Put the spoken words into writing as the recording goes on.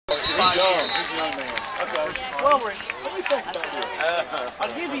He's young. He's a young man. Okay. Well, let me think about this.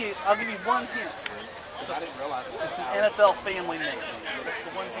 I'll give you one hint. I didn't realize that. It's an NFL family name. That's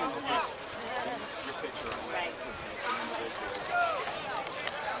the one hint. Your picture on that.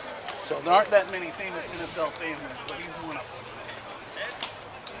 So there aren't that many famous NFL families, but he's one of them.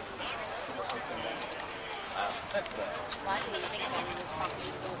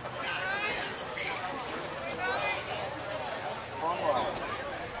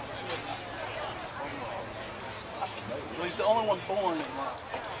 Well, he's the only one born in Raleigh.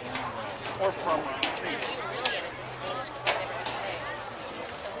 Or from Raleigh.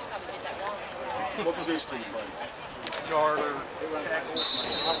 What position do you play? Guard or tackle.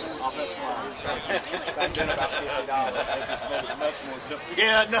 Offensive line. Back then about $50. That just made it much more difficult.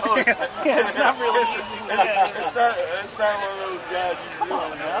 Yeah, no. Yeah, it's not really easy. It's not one of those guys you Come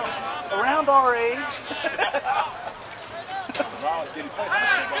on now. Around our age. Did he play high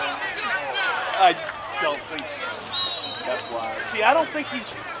school ball? I don't think so. That's why. See, I don't think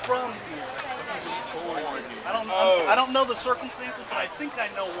he's from here. I don't know the circumstances, but I think I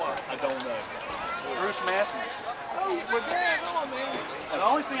know why. I don't know. Bruce Matthews. Oh, with dad, oh man. The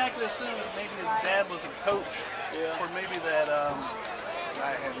only thing I could assume is maybe his dad was a coach, or maybe that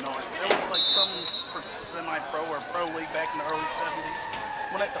I have no idea. There was like some semi-pro or pro league back in the early '70s.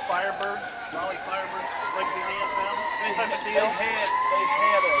 Went at the Firebirds, Raleigh Firebirds, like the NFL type of deal. They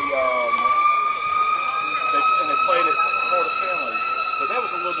had a and they played at Florida Finley, but that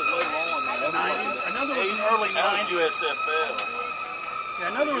was a little bit later on. Man. That was 90s. Like I know there was an early 90s. USFL. Yeah,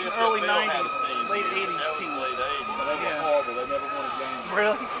 I know there was an early 90s, late 80s team. Late 80s. But they were horrible. They never won a game.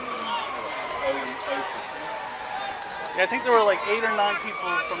 Really? Yeah, I think there were like 8 or 9 people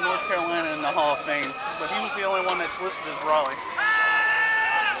from North Carolina in the Hall of Fame, but he was the only one that's listed as Raleigh.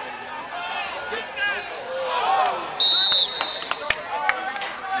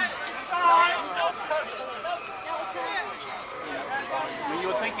 I mean, you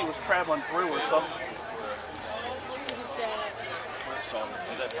would think he was traveling through or something.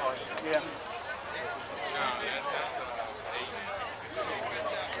 Yeah.